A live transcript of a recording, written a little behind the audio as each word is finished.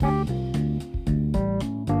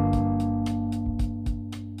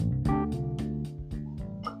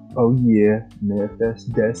Oh yeah,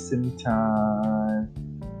 Manifest Destiny time.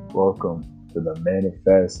 Welcome to the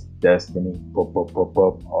Manifest Destiny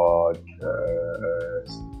podcast.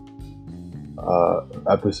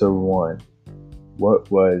 Episode 1.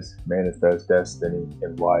 What was Manifest Destiny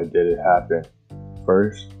and why did it happen?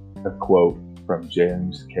 First, a quote from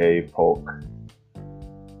James K. Polk.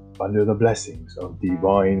 Under the blessings of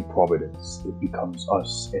divine providence, it becomes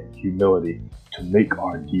us in humility to make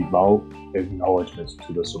our devout acknowledgments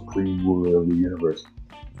to the supreme ruler of the universe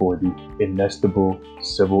for the inestimable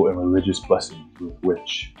civil and religious blessings with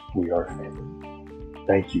which we are favored.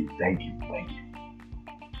 Thank you.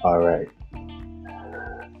 Alright,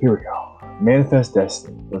 here we go. Manifest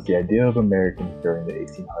destiny was the idea of Americans during the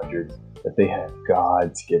 1800s that they had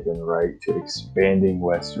God's given right to expanding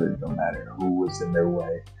westward no matter who was in their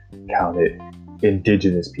way. Count it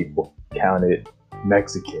indigenous people, count it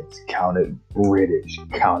Mexicans, count it British,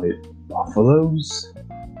 count it buffaloes.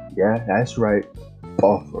 Yeah, that's right,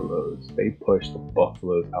 buffaloes. They pushed the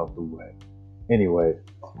buffaloes out the way. Anyway,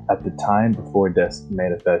 at the time before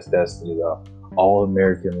Manifest Destiny though, all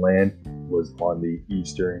American land was on the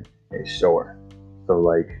eastern shore.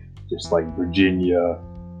 So just like Virginia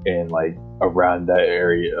and around that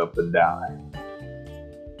area up and down.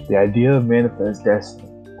 The idea of Manifest Destiny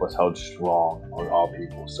was held strong on all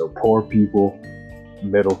people. So poor people,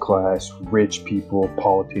 middle class, rich people,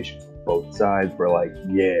 politicians on both sides were like,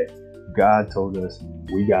 yeah, God told us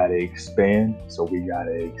we gotta expand, so we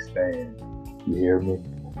gotta expand. You hear me?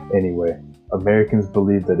 Anyway, Americans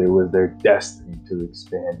believed that it was their destiny to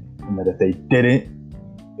expand, and that if they didn't,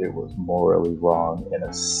 it was morally wrong and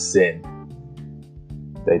a sin.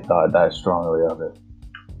 They thought that strongly of it.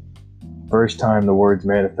 First time the words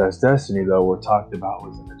Manifest Destiny, though, were talked about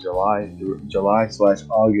was in the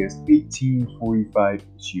July/August 1845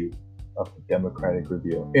 issue of the Democratic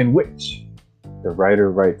Review, in which the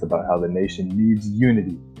writer writes about how the nation needs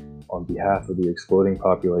unity on behalf of the exploding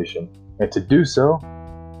population, and to do so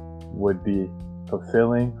would be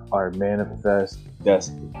fulfilling our manifest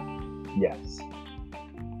destiny. Yes,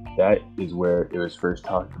 that is where it was first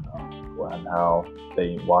talked about,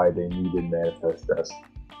 and why they needed Manifest Destiny.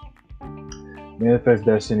 Manifest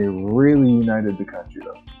Destiny really united the country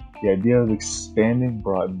though. The idea of expanding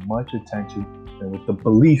brought much attention, and with the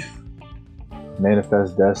belief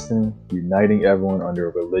Manifest Destiny uniting everyone under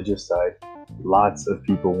a religious side, lots of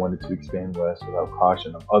people wanted to expand west without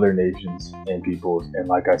caution of other nations and peoples, and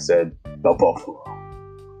like I said, the buffalo.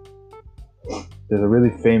 There's a really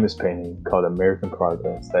famous painting called American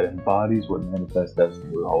Progress that embodies what Manifest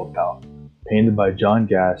Destiny was all about. Painted by John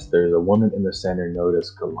Gass, there's a woman in the center known as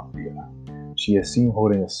Columbia. She is seen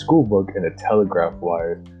holding a school book and a telegraph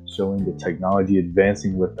wire, showing the technology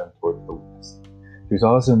advancing with them towards the west. She's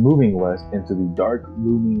also moving west into the dark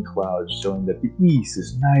looming clouds, showing that the east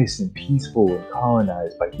is nice and peaceful and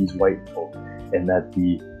colonized by these white folk, and that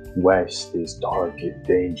the west is dark and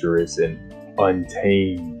dangerous and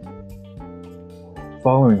untamed.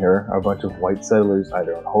 Following her are a bunch of white settlers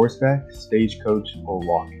either on horseback, stagecoach, or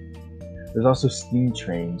walking. There's also steam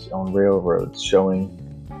trains on railroads showing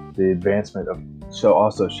the advancement of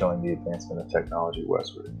technology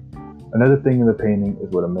westward. Another thing in the painting is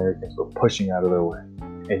what Americans were pushing out of their way: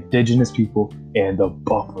 indigenous people and the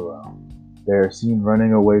buffalo. They are seen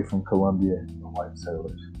running away from Columbia and the white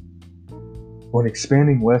settlers. When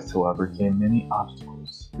expanding west, however, came many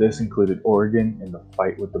obstacles. This included Oregon and the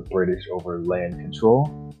fight with the British over land control,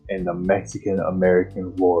 and the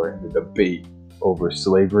Mexican-American War and the debate over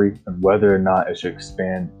slavery and whether or not it should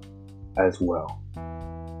expand as well.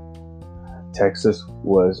 Texas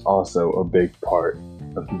was also a big part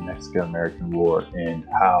of the Mexican-American War and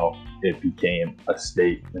how it became a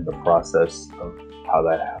state in the process of how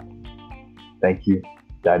that happened. Thank you.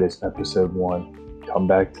 That is episode 1. Come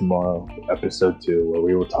back tomorrow for episode 2, where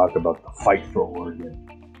we will talk about the fight for Oregon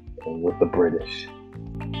and with the British.